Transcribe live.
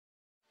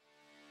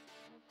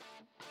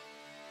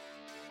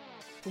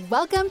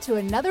Welcome to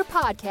another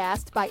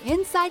podcast by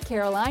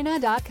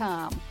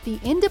InsideCarolina.com,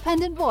 the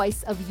independent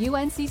voice of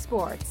UNC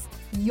Sports.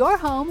 Your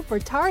home for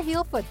Tar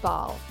Heel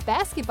football,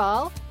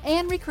 basketball,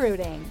 and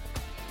recruiting.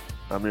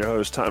 I'm your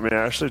host, Tommy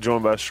Ashley,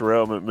 joined by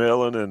Sherelle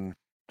McMillan. And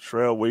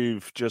Sherelle,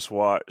 we've just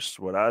watched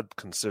what I'd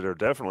consider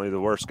definitely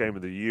the worst game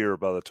of the year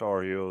by the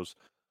Tar Heels.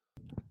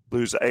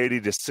 Lose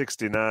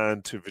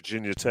 80-69 to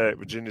Virginia Tech.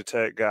 Virginia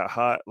Tech got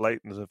hot late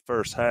in the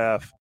first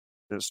half,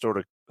 and it sort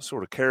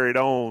of carried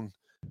on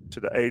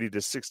to the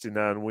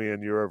 80-69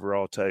 win. Your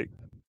overall take?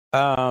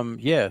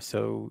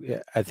 So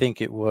I think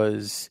it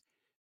was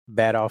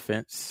bad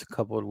offense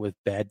coupled with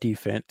bad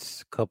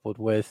defense, coupled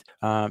with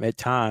at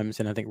times,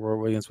 and I think Roy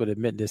Williams would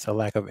admit this, a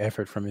lack of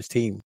effort from his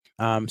team.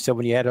 So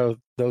when you add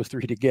those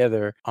three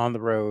together on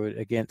the road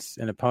against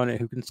an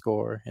opponent who can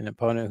score, an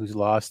opponent who's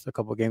lost a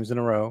couple of games in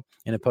a row,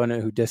 an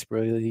opponent who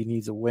desperately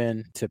needs a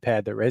win to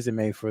pad their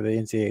resume for the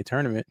NCAA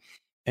tournament,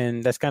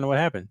 and that's kind of what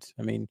happens.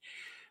 I mean,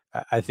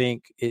 I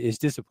think it's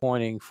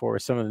disappointing for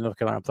some of the North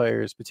Carolina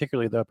players,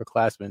 particularly the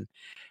upperclassmen.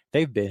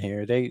 They've been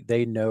here.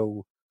 They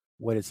know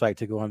what it's like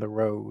to go on the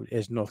road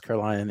as North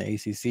Carolina in the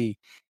ACC.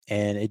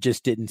 And it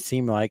just didn't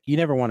seem like, you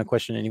never want to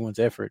question anyone's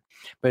effort,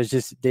 but it's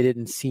just they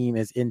didn't seem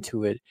as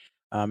into it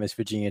as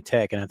Virginia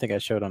Tech. And I think I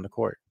showed on the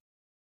court.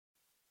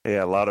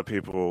 Yeah, a lot of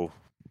people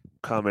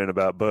comment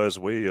about Buzz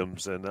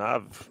Williams, and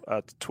I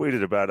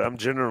tweeted about it. I'm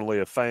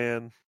generally a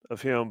fan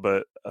of him,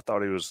 but I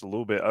thought he was a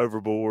little bit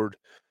overboard.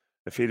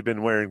 If he'd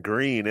been wearing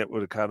green, it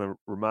would have kind of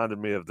reminded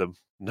me of the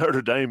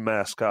Notre Dame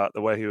mascot, the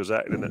way he was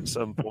acting at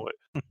some point.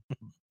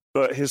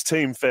 But his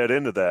team fed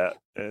into that,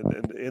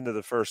 and into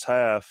the first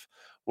half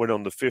went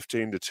on the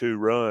 15-2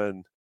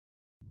 run,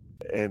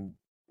 and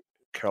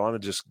Carolina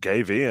just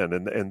gave in.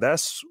 And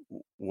that's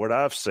what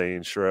I've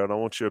seen, Sherrod. I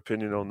want your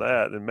opinion on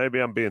that. And maybe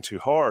I'm being too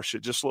harsh.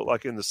 It just looked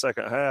like in the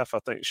second half, I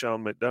think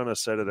Sean McDonough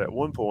said it at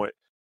one point,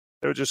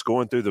 they were just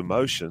going through the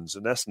motions,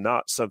 and that's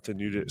not something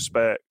you'd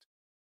expect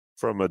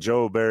from a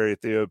Joel Berry,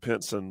 Theo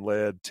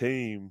Pinson-led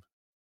team,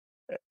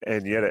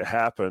 and yet it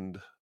happened.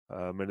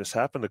 And it's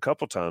happened a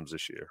couple times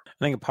this year. I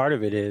think a part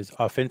of it is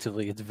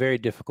offensively, it's very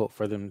difficult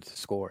for them to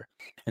score.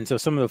 And so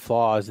some of the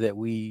flaws that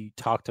we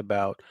talked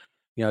about,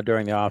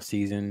 during the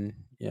offseason,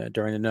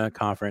 during the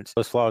non-conference,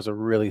 those flaws are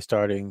really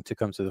starting to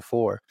come to the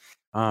fore,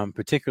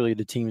 particularly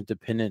the team's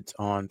dependence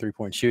on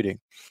three-point shooting.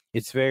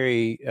 It's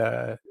very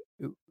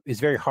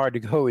hard to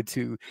go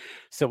into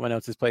someone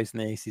else's place in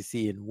the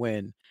ACC and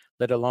win,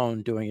 let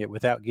alone doing it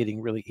without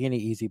getting really any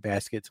easy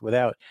baskets,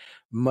 without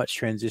much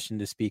transition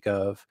to speak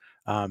of,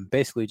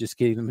 basically just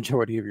getting the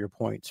majority of your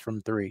points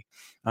from three.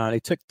 They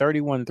took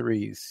 31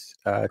 threes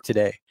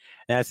today.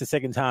 And that's the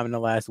second time in the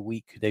last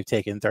week they've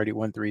taken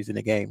 31 threes in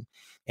a game.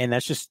 And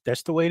that's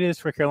the way it is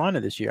for Carolina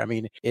this year. I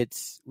mean,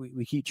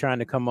 we keep trying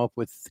to come up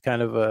with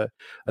kind of a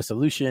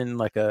solution,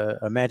 like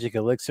a magic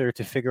elixir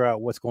to figure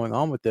out what's going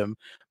on with them.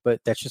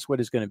 But that's just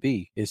what it's going to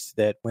be, is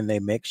that when they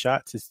make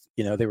shots,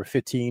 they were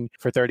 15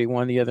 for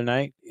 31 the other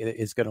night.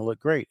 It's going to look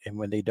great. And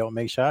when they don't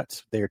make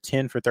shots, they're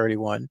 10 for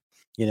 31.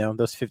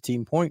 Those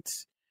 15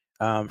 points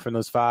from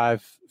those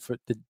five, for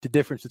the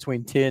difference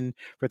between 10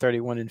 for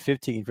 31 and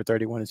 15 for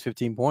 31 is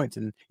 15 points.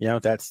 And,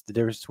 that's the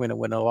difference between a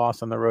win and a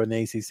loss on the road in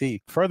the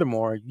ACC.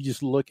 Furthermore, you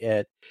just look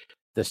at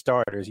the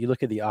starters, you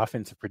look at the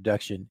offensive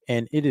production,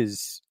 and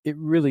it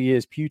really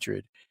is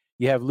putrid.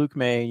 You have Luke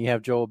May and you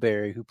have Joel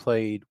Berry, who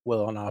played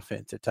well on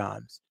offense at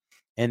times.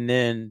 And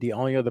then the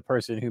only other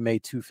person who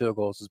made 2 field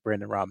goals was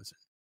Brandon Robinson.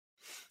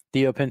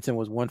 Theo Pinson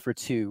was 1 for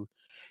 2.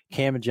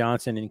 Cam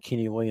Johnson and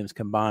Kenny Williams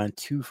combined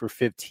 2 for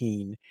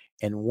 15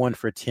 and 1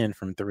 for 10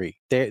 from 3.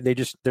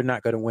 They're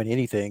not going to win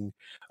anything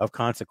of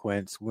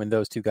consequence when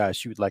those two guys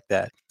shoot like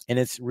that. And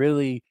it's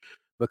really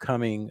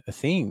becoming a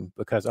theme,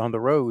 because on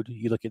the road,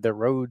 you look at the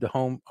road,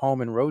 home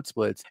and road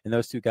splits, and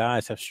those two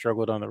guys have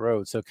struggled on the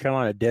road. So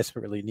Carolina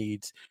desperately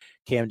needs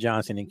Cam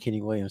Johnson and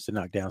Kenny Williams to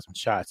knock down some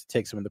shots to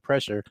take some of the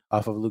pressure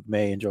off of Luke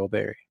May and Joel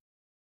Berry.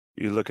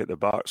 You look at the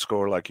box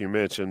score, like you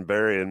mentioned,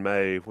 Berry and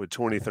May with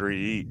 23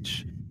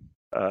 each.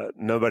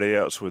 Nobody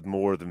else with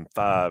more than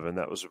 5, and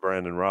that was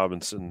Brandon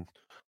Robinson.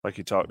 Like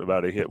you talked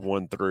about, he hit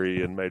 1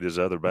 3 and made his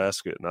other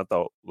basket, and I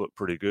thought looked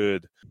pretty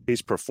good.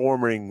 He's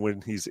performing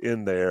when he's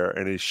in there,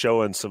 and he's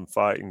showing some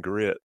fight and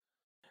grit.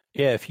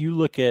 Yeah, if you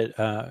look at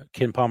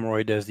Ken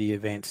Pomeroy does the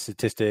advanced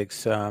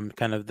statistics,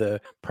 kind of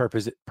the per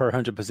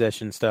 100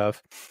 possession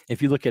stuff.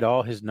 If you look at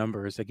all his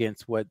numbers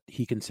against what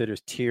he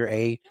considers Tier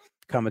A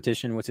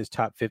competition, which is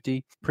top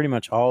 50, pretty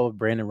much all of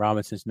Brandon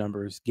Robinson's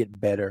numbers get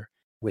better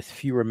with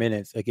fewer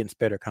minutes against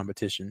better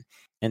competition.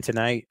 And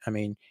tonight, I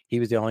mean, he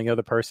was the only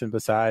other person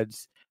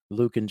besides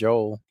Luke and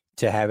Joel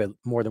to have it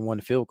more than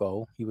 1 field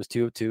goal. He was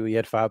 2 of 2. He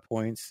had 5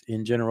 points.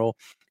 In general,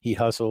 he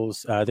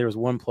hustles. There was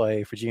one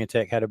play, Virginia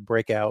Tech had a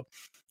breakout.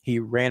 He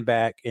ran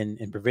back and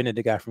prevented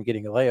the guy from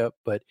getting a layup,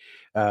 but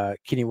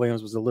Kenny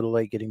Williams was a little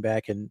late getting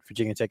back, and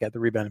Virginia Tech got the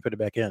rebound and put it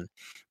back in.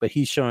 But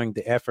he's showing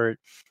the effort.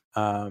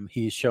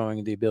 He's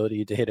showing the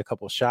ability to hit a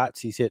couple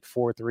shots. He's hit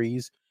 4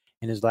 threes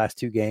in his last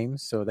 2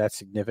 games, so that's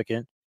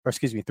significant.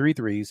 3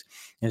 threes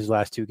in his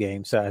last 2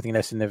 games. So I think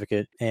that's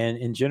significant. And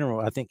in general,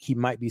 I think he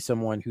might be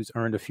someone who's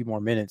earned a few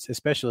more minutes,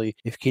 especially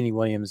if Kenny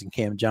Williams and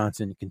Cam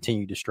Johnson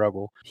continue to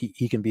struggle.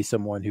 He can be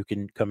someone who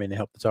can come in and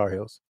help the Tar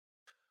Heels.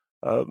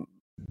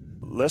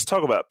 Let's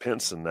talk about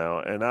Pinson now.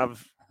 And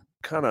I've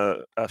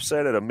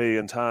said it a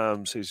million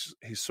times. He's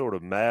sort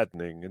of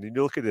maddening. And you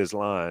look at his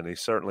line, he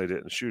certainly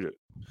didn't shoot it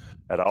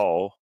at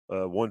all.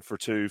 1 for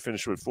 2,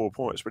 finished with 4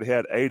 points, but he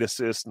had 8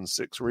 assists and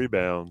 6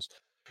 rebounds.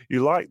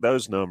 You like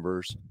those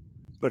numbers,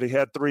 but he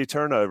had 3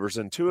 turnovers,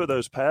 and 2 of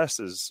those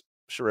passes,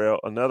 Sherelle,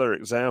 another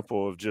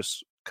example of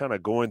just kind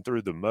of going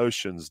through the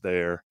motions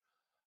there.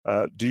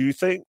 Do you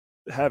think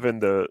having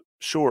the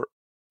short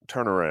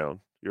turnaround,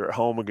 you're at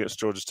home against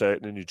Georgia State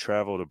and then you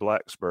travel to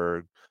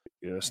Blacksburg,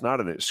 it's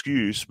not an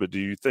excuse, but do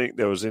you think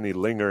there was any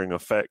lingering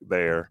effect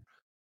there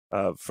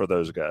for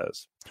those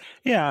guys?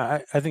 Yeah,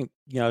 I think,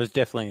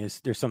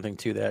 there's something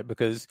to that,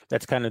 because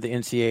that's kind of the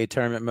NCAA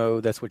tournament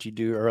mode. That's what you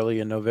do early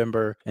in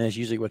November, and it's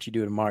usually what you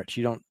do in March.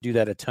 You don't do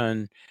that a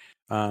ton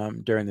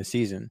during the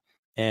season.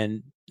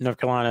 And North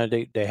Carolina,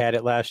 they had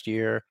it last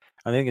year.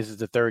 I think this is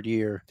the 3rd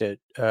year that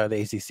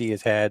the ACC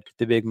has had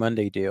the Big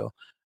Monday deal.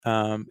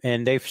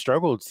 And they've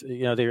struggled.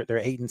 They're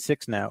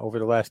 8-6 now over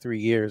the last 3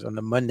 years on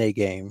the Monday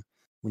game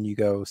when you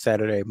go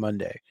Saturday,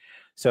 Monday.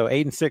 So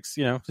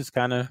 8-6, just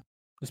kind of,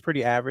 it's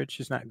pretty average.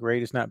 It's not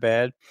great. It's not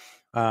bad.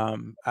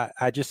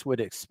 I just would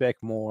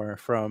expect more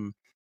from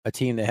a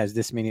team that has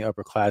this many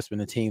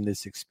upperclassmen, a team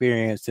that's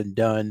experienced and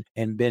done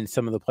and been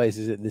some of the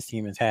places that this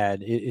team has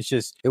had.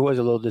 It was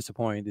a little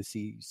disappointing to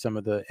see some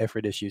of the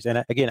effort issues.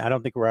 And again, I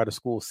don't think we're out of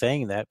school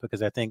saying that,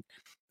 because I think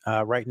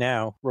right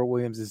now, Roy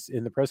Williams is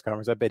in the press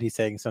conference. I bet he's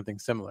saying something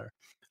similar.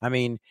 I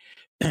mean,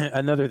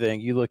 another thing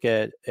you look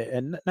at,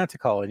 and not to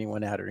call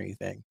anyone out or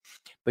anything,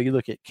 but you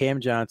look at Cam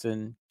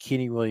Johnson,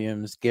 Kenny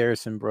Williams,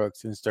 Garrison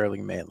Brooks, and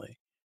Sterling Manley.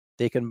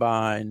 They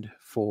combined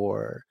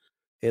for,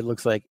 it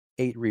looks like,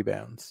 8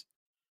 rebounds.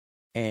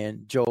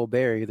 And Joel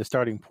Berry, the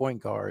starting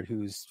point guard,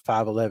 who's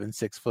 5'11",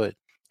 6 foot,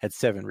 had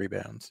 7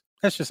 rebounds.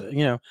 That's just,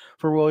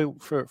 for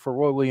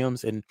Roy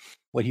Williams and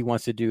what he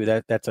wants to do,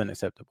 that's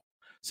unacceptable.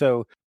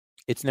 So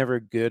it's never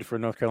good for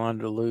North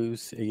Carolina to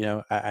lose.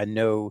 I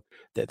know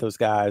that those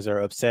guys are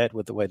upset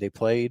with the way they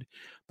played,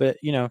 but,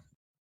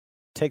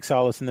 take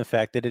solace in the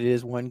fact that it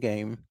is one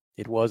game.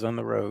 It was on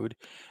the road,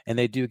 and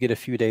they do get a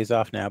few days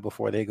off now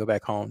before they go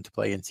back home to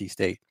play NC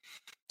State.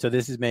 So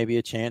this is maybe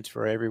a chance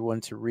for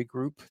everyone to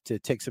regroup, to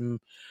take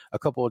a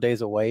couple of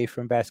days away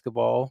from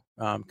basketball,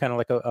 kind of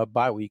like a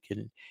bye week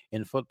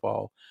in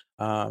football,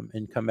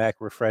 and come back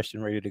refreshed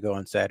and ready to go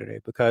on Saturday,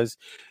 because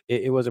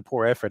it was a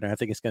poor effort, and I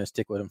think it's going to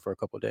stick with them for a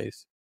couple of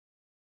days.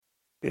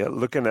 Yeah,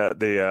 looking at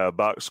the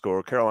box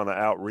score, Carolina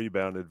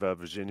out-rebounded by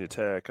Virginia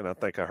Tech, and I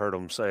think I heard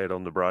them say it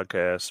on the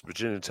broadcast.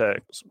 Virginia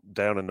Tech's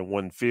down in the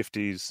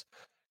 150s.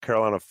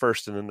 Carolina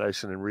first in the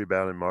nation in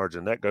rebounding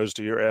margin. That goes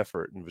to your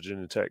effort, and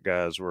Virginia Tech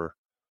guys were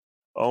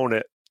on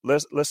it.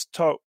 Let's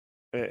talk,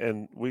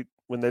 and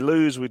when they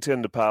lose, we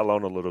tend to pile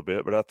on a little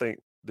bit, but I think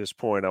this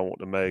point I want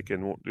to make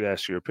and want to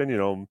ask your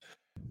opinion on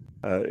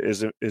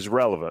is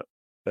relevant.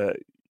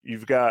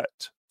 You've got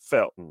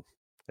Felton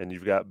and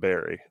you've got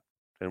Berry.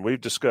 And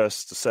we've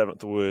discussed the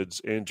Seventh Woods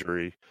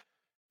injury,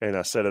 and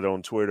I said it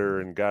on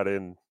Twitter and got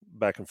in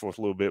back and forth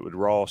a little bit with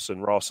Ross,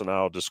 and Ross and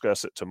I will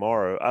discuss it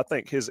tomorrow. I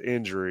think his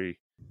injury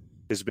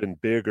has been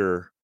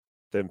bigger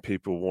than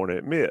people want to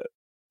admit,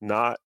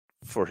 not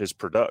for his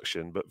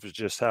production, but for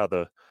just how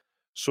the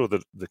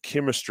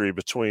chemistry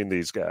between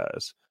these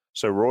guys.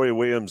 So Roy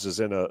Williams is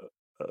in a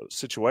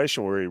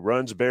situation where he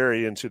runs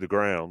Berry into the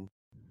ground,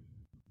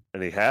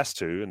 and he has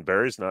to, and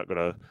Berry's not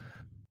going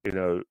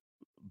to,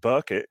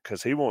 bucket,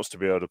 because he wants to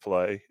be able to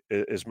play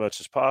as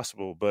much as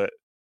possible. But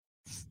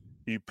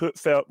you put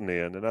Felton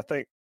in, and I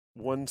think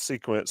one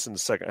sequence in the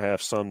second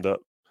half summed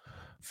up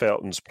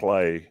Felton's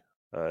play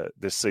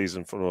this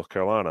season for North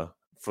Carolina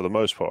for the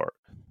most part.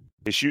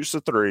 He shoots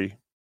the 3.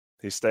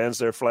 He stands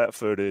there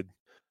flat-footed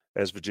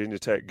as Virginia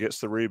Tech gets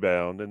the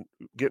rebound, and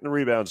getting the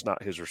rebound's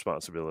not his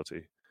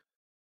responsibility.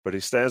 But he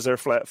stands there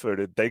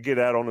flat-footed. They get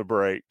out on a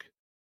break.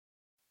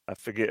 I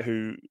forget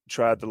who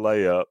tried the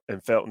layup,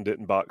 and Felton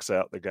didn't box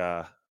out the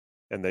guy,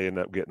 and they end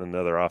up getting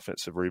another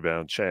offensive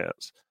rebound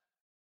chance.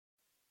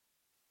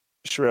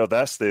 Sherelle,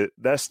 that's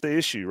the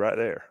issue right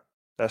there.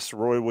 That's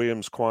Roy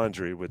Williams'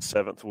 quandary with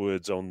Seventh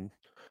Woods on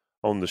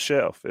the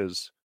shelf,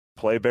 is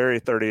play Berry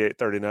 38,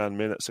 39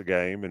 minutes a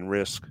game and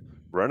risk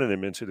running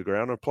him into the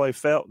ground, or play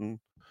Felton,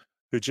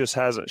 who just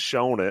hasn't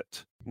shown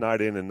it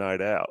night in and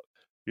night out.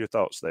 Your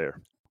thoughts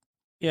there?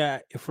 Yeah,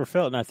 for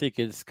Felton, I think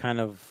it's kind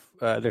of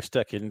they're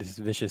stuck in this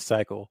vicious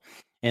cycle,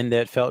 and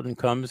that Felton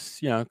comes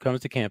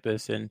to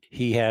campus, and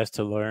he has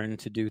to learn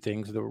to do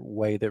things the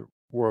way that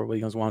Roy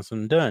Williams wants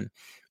them done.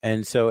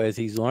 And so as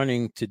he's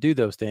learning to do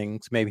those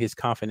things, maybe his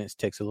confidence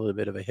takes a little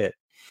bit of a hit.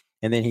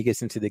 And then he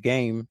gets into the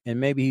game, and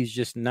maybe he's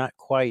just not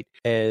quite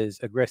as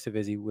aggressive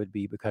as he would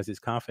be because his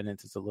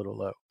confidence is a little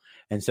low.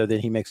 And so then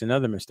he makes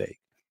another mistake.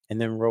 And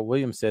then Roy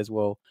Williams says,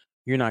 well,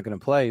 you're not going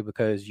to play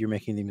because you're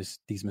making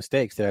these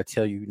mistakes that I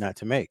tell you not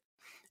to make.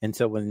 And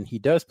so when he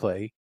does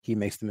play, he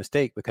makes the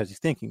mistake because he's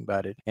thinking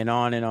about it, and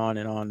on and on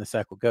and on the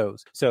cycle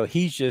goes. So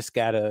he's just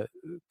got to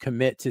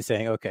commit to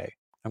saying, okay,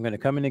 I'm going to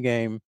come in the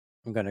game,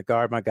 I'm going to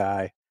guard my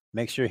guy,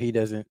 make sure he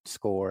doesn't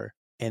score,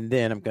 and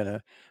then I'm going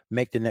to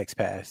make the next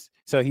pass.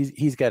 So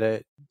he's got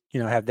to,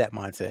 have that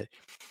mindset.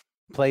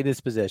 Play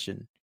this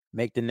possession,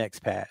 make the next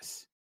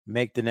pass,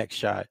 make the next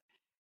shot,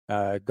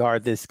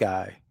 guard this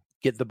guy,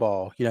 get the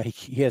ball.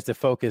 He has to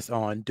focus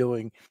on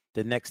doing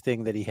the next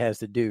thing that he has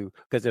to do,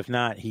 because if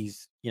not,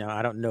 he's,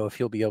 I don't know if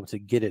he'll be able to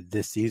get it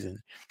this season.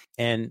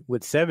 And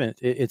with 7th,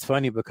 it's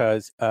funny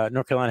because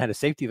North Carolina had a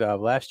safety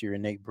valve last year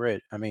in Nate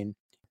Britt. I mean,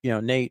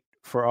 Nate,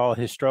 for all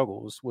his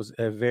struggles, was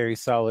a very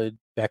solid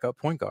backup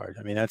point guard.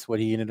 I mean, that's what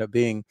he ended up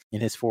being in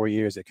his 4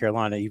 years at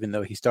Carolina, even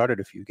though he started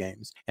a few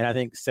games. And I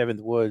think 7th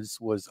Woods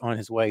was on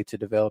his way to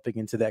developing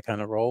into that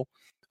kind of role.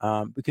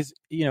 Because,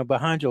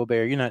 behind Joel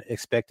Berry, you're not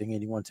expecting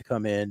anyone to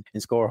come in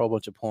and score a whole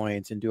bunch of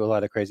points and do a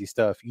lot of crazy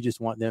stuff. You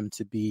just want them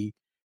to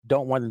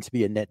don't want them to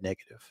be a net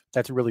negative.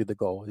 That's really the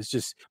goal. It's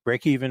just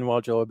break even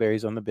while Joel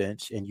Berry's on the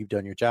bench and you've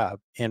done your job.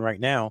 And right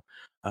now,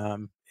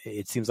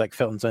 it seems like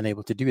Felton's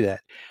unable to do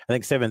that. I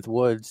think 7th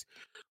Woods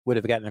would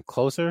have gotten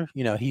closer.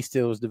 He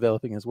still is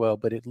developing as well,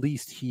 but at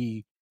least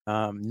he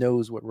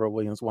knows what Roy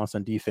Williams wants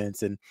on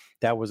defense. And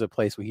that was a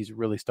place where he's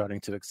really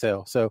starting to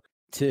excel. So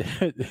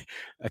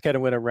I kind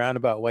of went a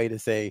roundabout way to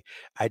say,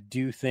 I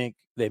do think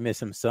they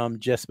miss him some,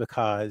 just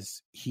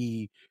because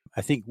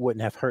I think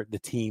wouldn't have hurt the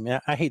team.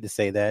 And I hate to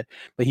say that,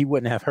 but he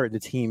wouldn't have hurt the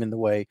team in the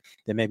way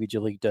that maybe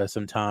Jalek does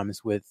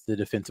sometimes with the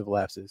defensive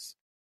lapses.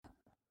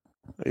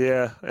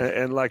 Yeah,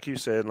 and like you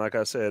said, and like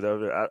I said,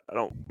 I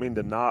don't mean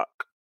to knock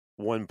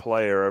one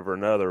player over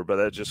another, but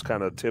that just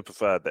kind of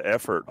typified the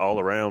effort all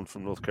around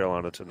from North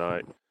Carolina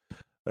tonight.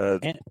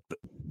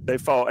 They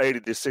fall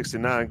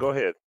 80-69. Go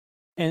ahead.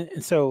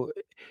 And so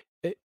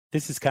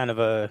this is kind of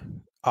a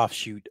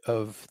offshoot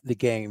of the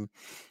game,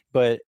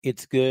 but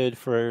it's good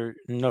for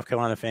North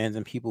Carolina fans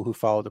and people who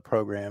follow the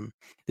program.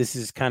 This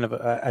is kind of,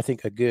 I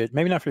think, a good,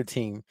 maybe not for the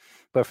team,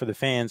 but for the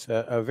fans,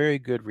 a very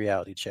good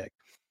reality check.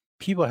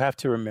 People have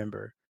to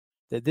remember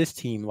that this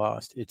team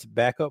lost its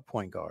backup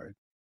point guard,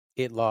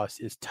 it lost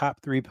its top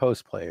 3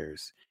 post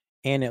players,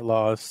 and it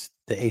lost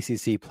the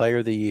ACC Player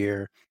of the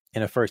Year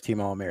and a first-team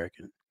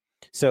All-American.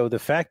 So the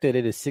fact that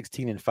it is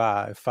 16-5,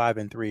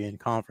 5-3 in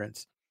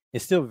conference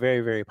is still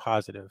very, very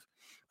positive.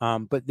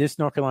 But this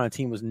North Carolina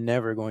team was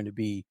never going to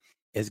be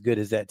as good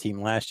as that team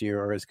last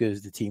year or as good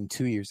as the team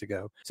 2 years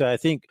ago. So I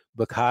think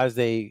because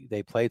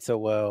they played so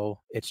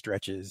well at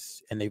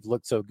stretches and they've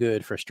looked so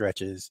good for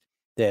stretches,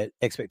 that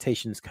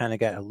expectations kind of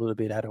got a little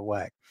bit out of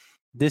whack.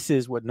 This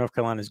is what North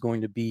Carolina is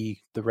going to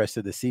be the rest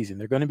of the season.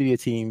 They're going to be a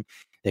team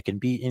that can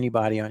beat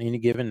anybody on any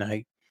given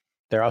night.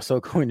 They're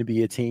also going to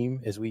be a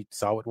team, as we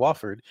saw with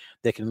Wofford,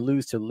 that can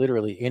lose to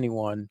literally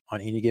anyone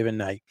on any given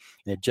night.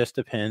 And it just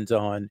depends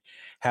on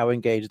how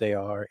engaged they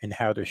are and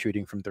how they're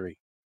shooting from 3.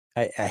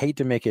 I hate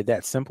to make it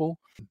that simple,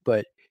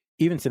 but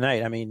even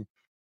tonight, I mean,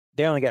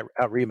 they only got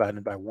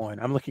out-rebounded by 1.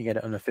 I'm looking at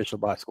an unofficial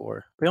box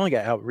score. They only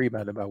got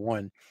out-rebounded by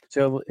 1.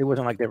 So it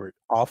wasn't like they were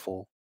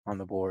awful on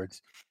the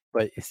boards,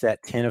 but it's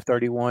that 10 of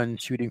 31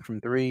 shooting from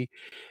 3.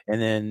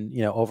 And then,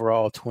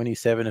 overall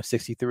 27 of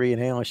 63,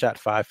 and they only shot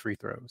 5 free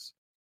throws.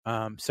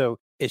 So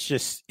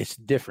it's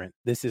different.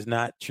 This is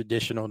not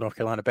traditional North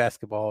Carolina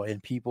basketball,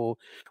 and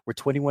we're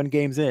 21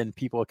 games in.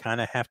 People kind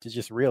of have to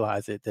just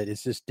realize that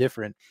it's just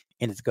different,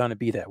 and it's going to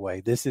be that way.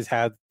 This is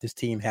how this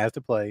team has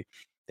to play.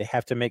 They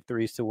have to make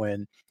threes to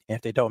win. And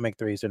if they don't make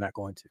threes, they're not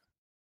going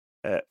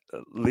to.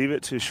 Leave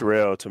it to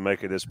Sherelle to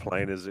make it as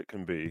plain as it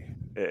can be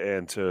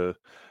and to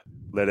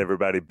let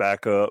everybody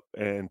back up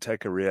and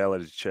take a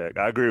reality check.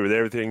 I agree with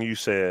everything you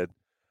said.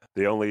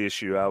 The only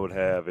issue I would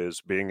have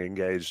is being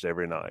engaged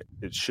every night.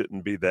 It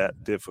shouldn't be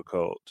that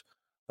difficult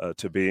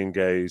to be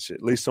engaged,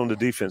 at least on the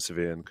defensive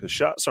end, because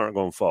shots aren't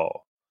going to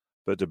fall.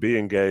 But to be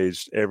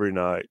engaged every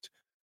night.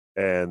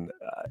 And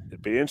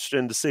it'd be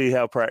interesting to see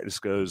how practice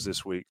goes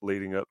this week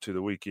leading up to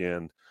the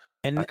weekend.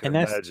 And I can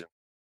imagine.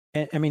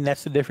 And I mean,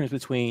 that's the difference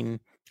between,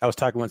 I was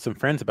talking with some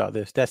friends about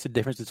this. That's the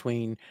difference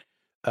between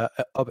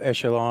up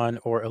echelon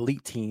or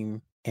elite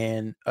team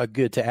and a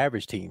good to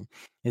average team,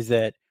 is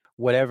that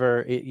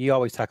you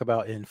always talk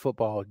about in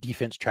football,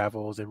 defense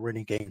travels and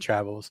running game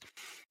travels.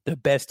 The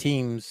best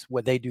teams,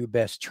 what they do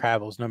best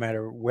travels, no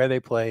matter where they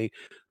play,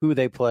 who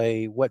they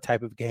play, what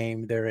type of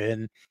game they're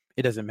in,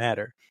 it doesn't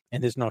matter.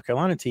 And this North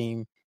Carolina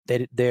team,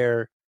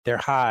 their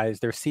highs,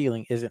 their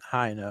ceiling isn't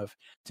high enough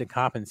to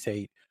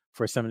compensate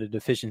for some of the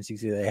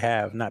deficiencies that they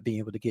have, not being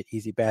able to get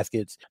easy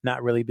baskets,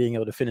 not really being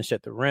able to finish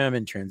at the rim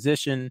in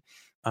transition.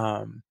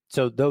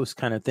 So those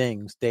kind of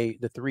things, the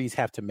threes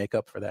have to make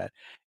up for that.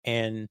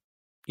 And,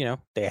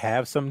 they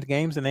have some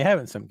games and they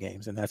haven't some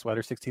games, and that's why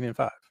they're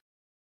 16-5.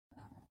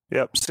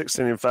 Yep,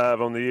 16-5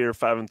 on the year,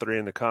 5-3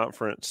 in the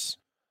conference.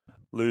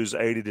 Lose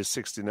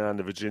 80-69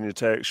 to Virginia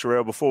Tech.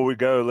 Sherelle, before we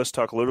go, let's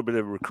talk a little bit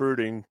of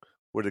recruiting.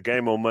 With a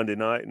game on Monday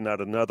night and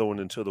not another one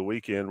until the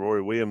weekend,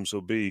 Roy Williams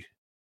will be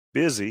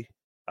busy,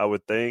 I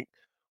would think.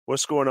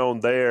 What's going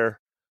on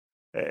there,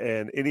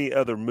 and any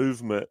other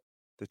movement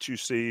that you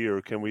see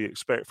or can we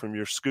expect from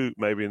your scoop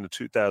maybe in the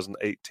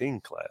 2018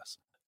 class?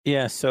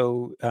 Yeah,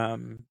 so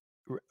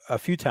a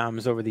few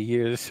times over the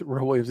years,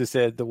 Roy Williams has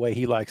said the way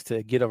he likes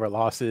to get over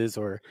losses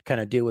or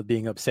kind of deal with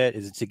being upset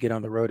is to get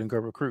on the road and go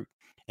recruit.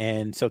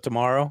 And so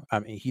tomorrow, I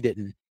mean, he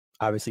didn't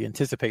obviously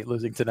anticipate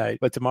losing tonight,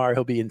 but tomorrow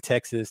he'll be in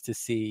Texas to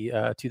see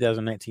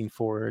 2019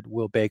 forward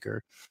Will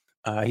Baker.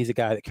 He's a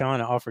guy that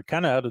Carolina offered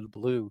kind of out of the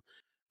blue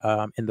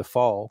in the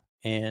fall,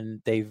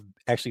 and they've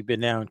actually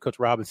been down. Coach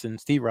Robinson,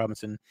 Steve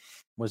Robinson,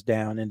 was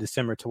down in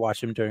December to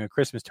watch him during a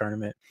Christmas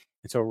tournament.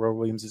 And so Roy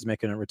Williams is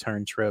making a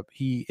return trip.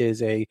 He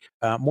is a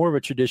more of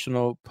a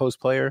traditional post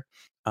player,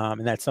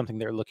 and that's something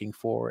they're looking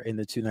for in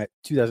the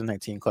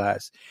 2019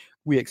 class.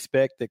 We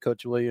expect that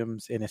Coach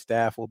Williams and his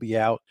staff will be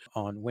out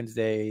on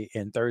Wednesday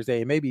and Thursday,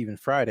 and maybe even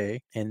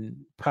Friday, and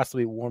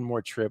possibly one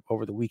more trip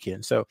over the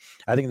weekend. So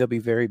I think they'll be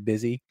very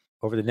busy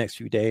over the next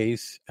few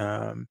days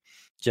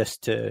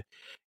just to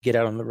get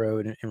out on the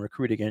road and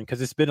recruit again,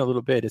 because it's been a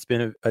little bit. It's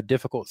been a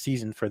difficult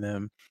season for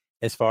them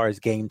as far as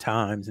game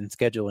times and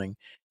scheduling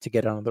to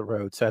get on the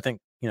road. So I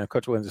think,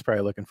 Coach Williams is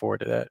probably looking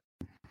forward to that.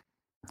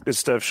 Good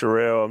stuff,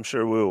 Sherrell. I'm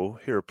sure we'll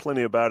hear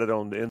plenty about it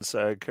on the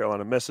Inside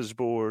Carolina message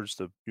boards,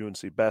 the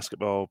UNC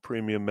Basketball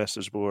Premium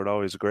message board.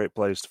 Always a great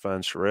place to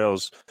find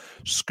Sherrell's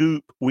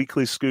scoop,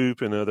 weekly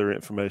scoop, and other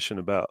information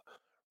about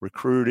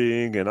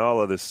recruiting and all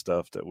of this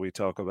stuff that we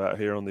talk about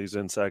here on these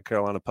Inside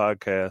Carolina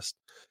podcasts.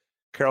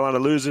 Carolina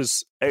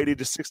loses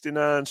 80-69.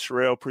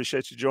 Sherrell,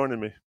 appreciate you joining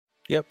me.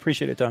 Yep,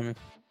 appreciate it, Tommy.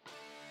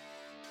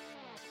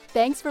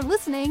 Thanks for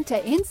listening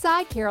to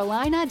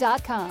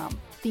InsideCarolina.com,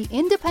 the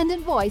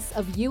independent voice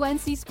of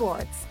UNC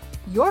Sports,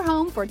 your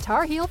home for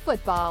Tar Heel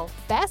football,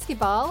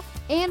 basketball,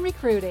 and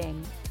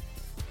recruiting.